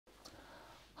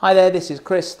Hi there, this is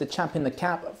Chris, the chap in the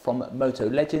cap from Moto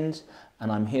Legends,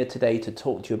 and I'm here today to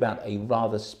talk to you about a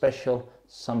rather special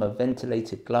summer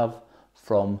ventilated glove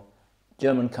from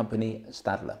German company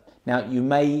Stadler. Now, you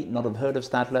may not have heard of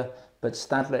Stadler, but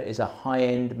Stadler is a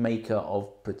high-end maker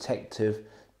of protective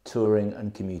touring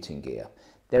and commuting gear.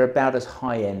 They're about as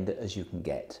high-end as you can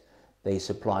get. They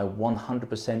supply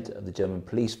 100% of the German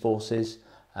police forces.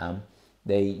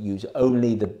 They use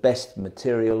only the best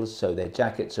materials, so their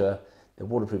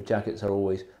waterproof jackets are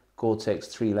always Gore-Tex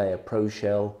 3-layer Pro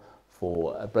Shell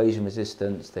for abrasion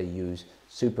resistance. They use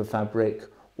super fabric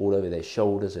all over their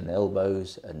shoulders and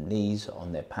elbows and knees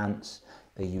on their pants.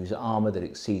 They use armor that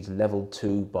exceeds level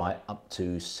 2 by up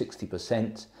to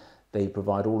 60%. They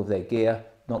provide all of their gear,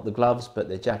 not the gloves, but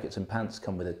their jackets and pants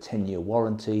come with a 10-year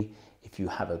warranty. If you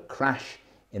have a crash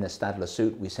in a Stadler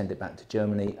suit, we send it back to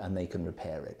Germany and they can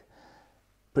repair it.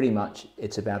 Pretty much,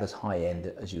 it's about as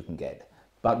high-end as you can get,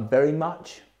 but very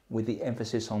much with the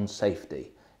emphasis on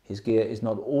safety. His gear is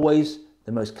not always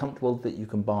the most comfortable that you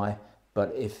can buy,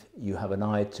 but if you have an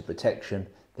eye to protection,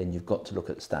 then you've got to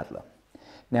look at Stadler.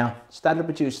 Now, Stadler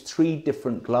produced 3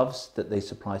 different gloves that they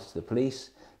supply to the police.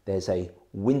 There's a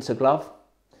winter glove,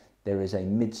 there is a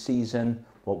mid-season,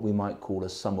 what we might call a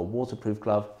summer waterproof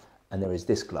glove, and there is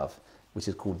this glove, which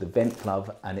is called the Vent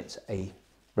glove, and it's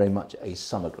very much a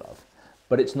summer glove.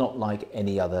 But it's not like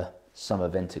any other summer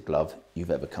vented glove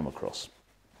you've ever come across.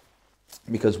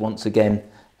 Because once again,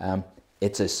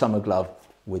 it's a summer glove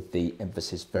with the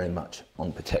emphasis very much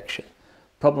on protection.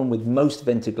 Problem with most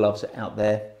vented gloves out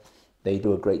there, they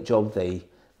do a great job, they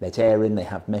let air in, they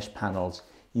have mesh panels.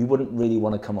 You wouldn't really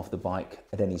want to come off the bike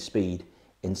at any speed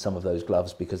in some of those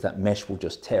gloves because that mesh will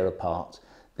just tear apart.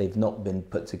 They've not been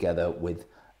put together with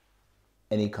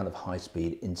any kind of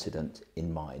high-speed incident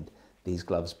in mind. These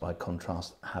gloves, by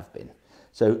contrast, have been.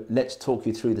 So let's talk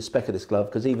you through the spec of this glove,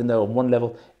 because even though on one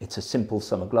level it's a simple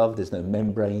summer glove, there's no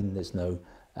membrane, there's no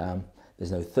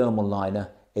thermal liner,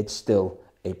 it's still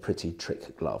a pretty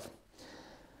trick glove.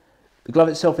 The glove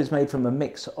itself is made from a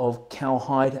mix of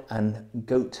cowhide and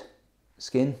goat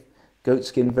skin. Goat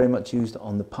skin very much used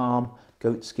on the palm.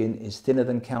 Goat skin is thinner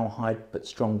than cowhide but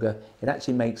stronger. It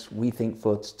actually makes, we think,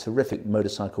 for terrific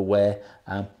motorcycle wear,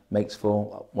 makes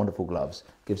for wonderful gloves.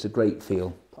 Gives a great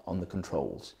feel on the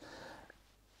controls.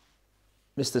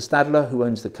 Mr. Stadler, who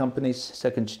owns the company's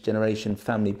second generation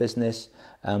family business,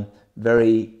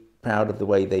 very proud of the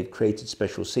way they've created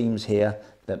special seams here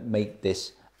that make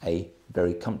this a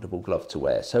very comfortable glove to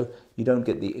wear. So you don't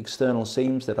get the external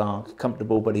seams that are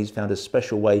comfortable, but he's found a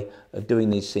special way of doing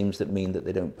these seams that mean that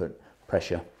they don't put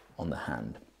pressure on the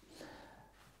hand.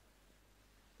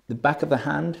 The back of the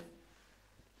hand,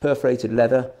 perforated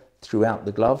leather throughout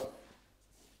the glove,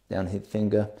 down his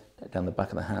finger, down the back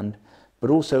of the hand, but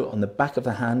also on the back of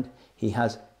the hand he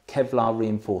has Kevlar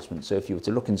reinforcement. So if you were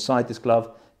to look inside this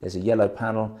glove, there's a yellow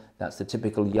panel. That's the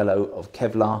typical yellow of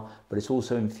Kevlar, but it's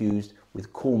also infused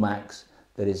with Coolmax,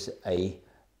 that is a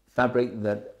fabric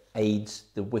that aids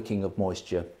the wicking of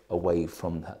moisture away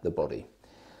from the body.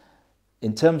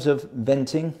 In terms of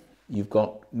venting, you've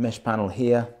got mesh panel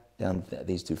here, down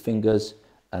these 2 fingers,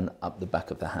 and up the back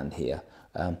of the hand here.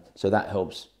 So that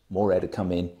helps more air to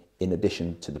come in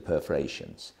addition to the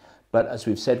perforations. But as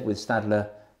we've said with Stadler,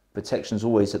 protection's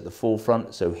always at the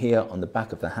forefront. So here on the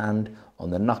back of the hand, on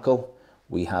the knuckle,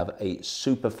 we have a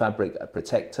super fabric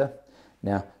protector.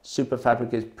 Now, super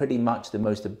fabric is pretty much the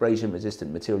most abrasion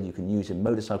resistant material you can use in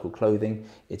motorcycle clothing.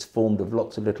 It's formed of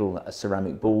lots of little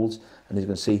ceramic balls, and as you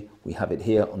can see, we have it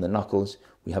here on the knuckles,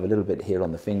 we have a little bit here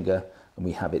on the finger, and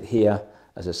we have it here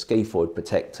as a scaphoid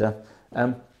protector.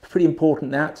 Pretty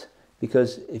important that,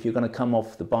 because if you're going to come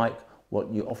off the bike, what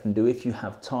you often do, if you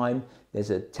have time,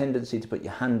 there's a tendency to put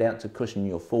your hand out to cushion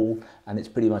your fall, and it's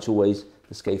pretty much always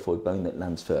the scaphoid bone that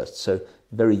lands first. So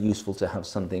very useful to have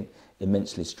something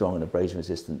immensely strong and abrasion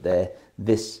resistant there.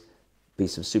 This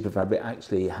piece of super fabric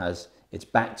actually it's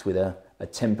backed with a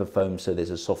temper foam, so there's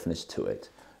a softness to it.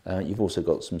 You've also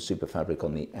got some super fabric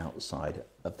on the outside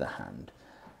of the hand.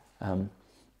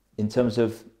 In terms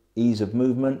of ease of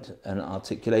movement and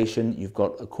articulation, you've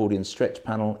got accordion stretch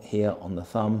panel here on the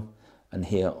thumb and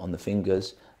here on the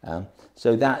fingers.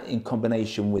 So that in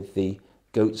combination with the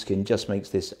goat skin just makes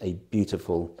this a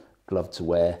beautiful glove to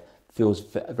wear. Feels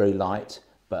very light,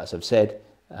 but as I've said,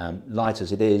 light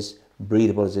as it is,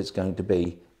 breathable as it's going to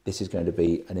be, this is going to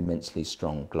be an immensely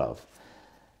strong glove.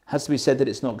 Has to be said that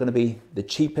it's not going to be the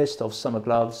cheapest of summer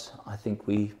gloves. I think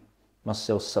we must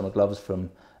sell summer gloves from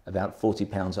about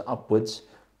 £40 upwards,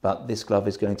 but this glove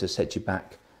is going to set you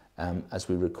back as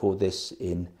we record this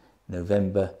in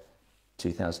November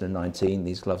 2019.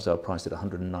 These gloves are priced at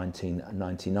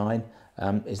 £119.99.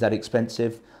 Is that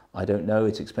expensive? I don't know.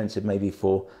 It's expensive maybe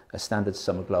for a standard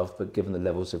summer glove, but given the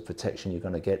levels of protection you're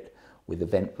going to get with a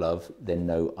vent glove, then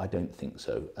no, I don't think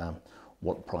so.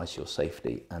 What price, your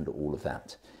safety, and all of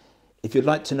that. If you'd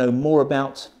like to know more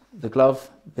about the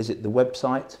glove, visit the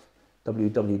website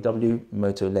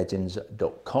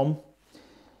www.motolegends.com.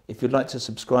 If you'd like to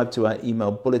subscribe to our email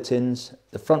bulletins,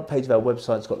 the front page of our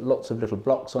website's got lots of little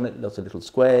blocks on it, lots of little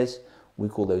squares. We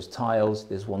call those tiles.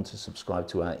 There's one to subscribe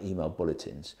to our email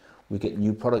bulletins. We get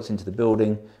new products into the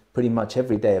building pretty much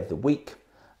every day of the week,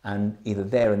 and either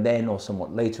there and then or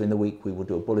somewhat later in the week we will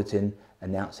do a bulletin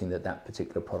announcing that that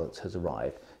particular product has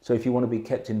arrived. So if you want to be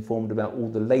kept informed about all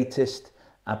the latest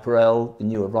apparel, the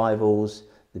new arrivals,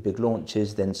 the big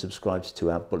launches, then subscribe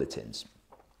to our bulletins.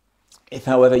 If,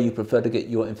 however, you prefer to get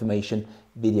your information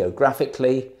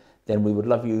videographically, then we would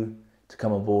love you to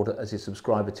come on board as a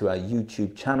subscriber to our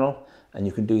YouTube channel, and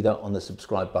you can do that on the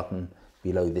subscribe button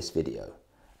below this video.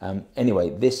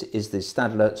 Anyway, this is the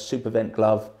Stadler Super Vent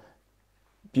Glove.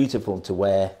 Beautiful to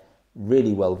wear,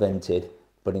 really well vented,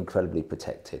 but incredibly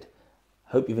protected.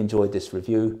 Hope you've enjoyed this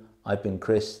review. I've been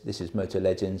Chris, this is Moto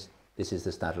Legends, this is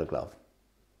the Stadler Glove.